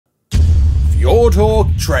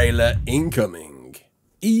Fjordhawk trailer incoming.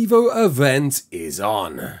 Evo event is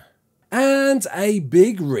on. And a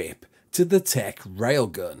big rip to the tech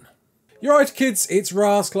railgun. You're right kids, it's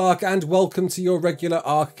Raasclark and welcome to your regular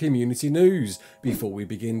ARK community news. Before we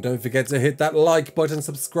begin, don't forget to hit that like button,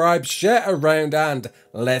 subscribe, share around and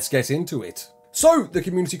let's get into it. So, the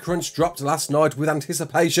community crunch dropped last night with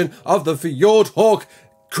anticipation of the Fjordhawk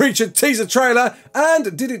creature teaser trailer,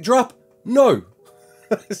 and did it drop? No.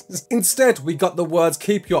 Instead, we got the words,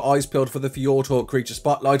 keep your eyes peeled for the Fjordhawk creature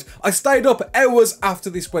spotlight. I stayed up hours after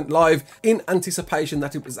this went live in anticipation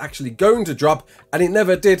that it was actually going to drop, and it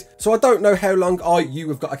never did. So I don't know how long you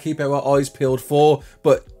have got to keep our eyes peeled for,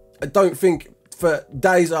 but I don't think for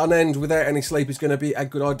days on end without any sleep is going to be a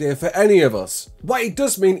good idea for any of us. What it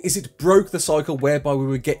does mean is it broke the cycle whereby we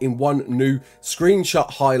were getting one new screenshot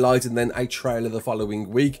highlight and then a trailer the following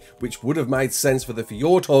week, which would have made sense for the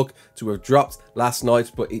Fjordhawk to have dropped last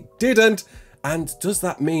night, but it didn't. And does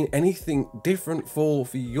that mean anything different for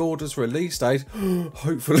Fjorda's release date?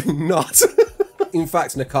 Hopefully not. In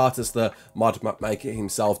fact, Nakatus, the mod map maker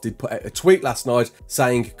himself, did put out a tweet last night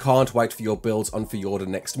saying, can't wait for your builds on Fjorda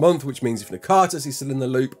next month, which means if Nakatus is still in the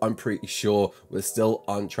loop, I'm pretty sure we're still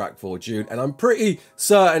on track for June. And I'm pretty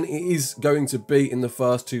certain it is going to be in the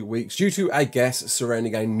first 2 weeks due to a guess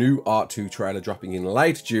surrounding a new Art 2 trailer dropping in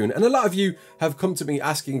late June. And a lot of you have come to me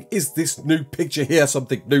asking, is this new picture here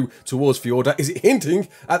something new towards Fjorda? Is it hinting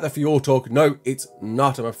at the Fjordhawk? No, it's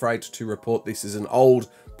not, I'm afraid to report. This is an old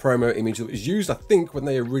promo image that was used, I think, when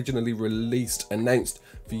they originally announced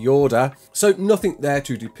Fjorda. So nothing there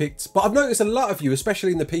to depict. But I've noticed a lot of you,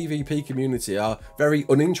 especially in the PvP community, are very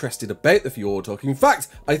uninterested about the Fjordhawk. In fact,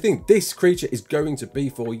 I think this creature is going to be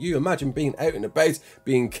for you. Imagine being out and about,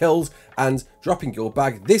 being killed and dropping your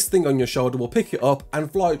bag. This thing on your shoulder will pick it up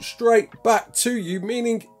and fly straight back to you,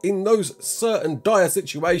 meaning in those certain dire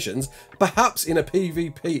situations, perhaps in a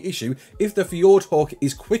PvP issue, if the Fjordhawk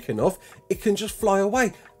is quick enough, it can just fly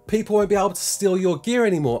away. People won't be able to steal your gear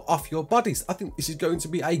anymore off your bodies. I think this is going to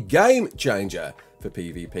be a game changer for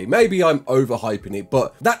PvP. Maybe I'm overhyping it,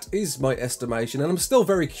 but that is my estimation, and I'm still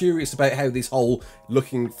very curious about how this whole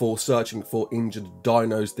searching for injured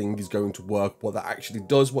dinos thing is going to work, what that actually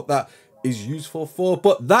does, what that is useful for.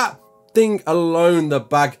 But that thing alone, the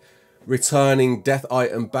bag returning death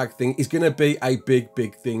item bag thing, is going to be a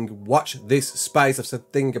big thing. Watch this space. I've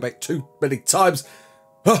said thing about too many times.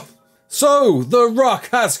 So, The Rock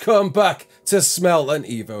has come back to smell an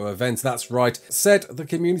Evo event. That's right, said the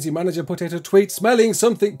community manager put out a tweet smelling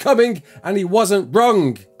something coming, and he wasn't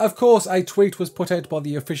wrong. Of course, a tweet was put out by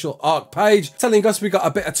the official ARK page telling us we got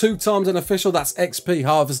a bit of 2 times unofficial, that's XP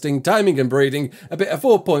harvesting, taming and breeding, a bit of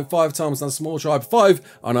 4.5 times on small tribe,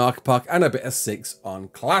 5 on ARK Puck, and a bit of 6 on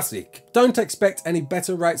classic. Don't expect any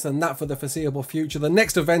better rates than that for the foreseeable future. The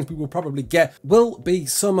next event we will probably get will be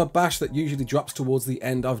Summer Bash, that usually drops towards the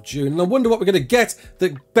end of June. And I wonder what we're going to get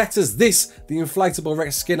that betters this, the inflatable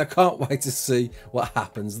Rex skin. I can't wait to see what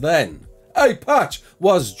happens then. A patch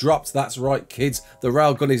was dropped, that's right kids, the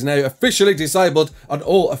Railgun is now officially disabled on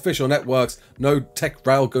all official networks. No tech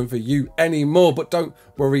Railgun for you anymore, but don't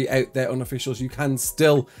worry out there unofficials, you can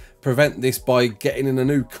still prevent this by getting in a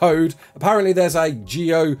new code. Apparently there's a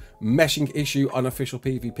geo meshing issue on official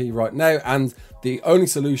PvP right now, and the only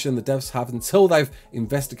solution the devs have until they've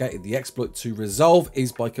investigated the exploit to resolve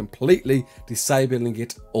is by completely disabling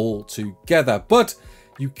it altogether. But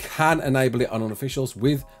you can enable it on unofficials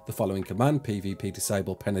with the following command: PvP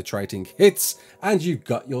disable penetrating hits, and you've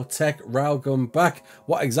got your tech railgun back.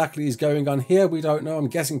 What exactly is going on here, we don't know. I'm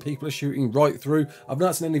guessing people are shooting right through. I've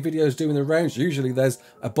not seen any videos doing the rounds. Usually there's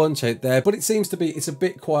a bunch out there, but it seems to be it's a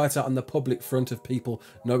bit quieter on the public front of people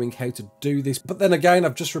knowing how to do this. But then again,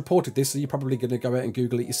 I've just reported this, so you're probably going to go out and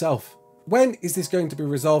Google it yourself. When is this going to be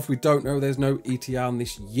resolved? We don't know. There's no ETA on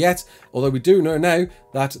this yet, although we do know now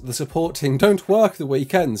that the support team don't work the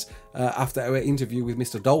weekends after our interview with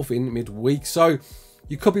Mr. Dolphin midweek, so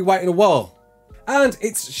you could be waiting a while. And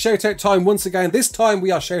it's shout out time once again. This time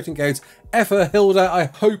we are shouting out Hilda, I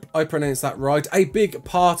hope I pronounced that right, a big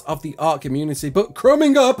part of the ARK community, but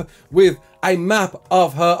coming up with a map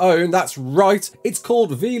of her own. That's right, it's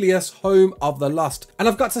called Velius, Home of the Lost, and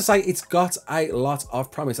I've got to say it's got a lot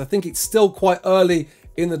of promise. I think it's still quite early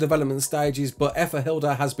in the development stages, but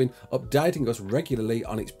Hilda has been updating us regularly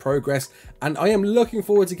on its progress, and I am looking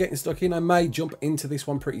forward to getting stuck in. I may jump into this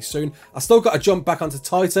one pretty soon. I still got to jump back onto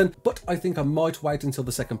Titan, but I think I might wait until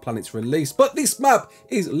the second planet's released. But this map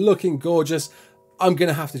is looking gorgeous. I'm going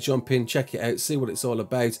to have to jump in, check it out, see what it's all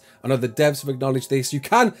about. I know the devs have acknowledged this. You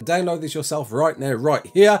can download this yourself right now, right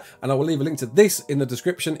here, and I will leave a link to this in the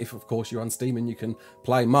description if, of course, you're on Steam and you can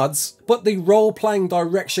play mods. But the role-playing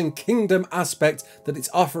direction kingdom aspect that it's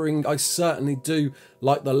offering, I certainly do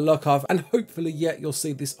like the look of, and hopefully, yeah, you'll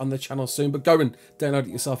see this on the channel soon, but go and download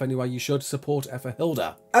it yourself anyway. You should support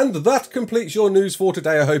Hilda. And that completes your news for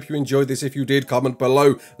today. I hope you enjoyed this. If you did, comment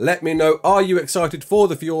below. Let me know, are you excited for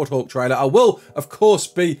the Fjordhawk trailer? I will, of course,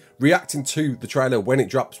 be reacting to the trailer when it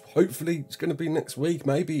drops. Hopefully, it's going to be next week.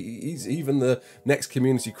 Maybe it's even the next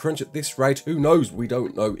community crunch at this rate. Who knows? We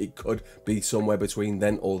don't know. It could be somewhere between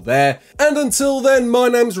then or there. And until then, my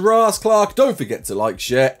name's Raasclark. Don't forget to like,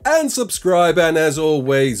 share, and subscribe. And as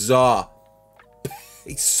always,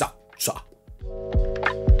 peace out.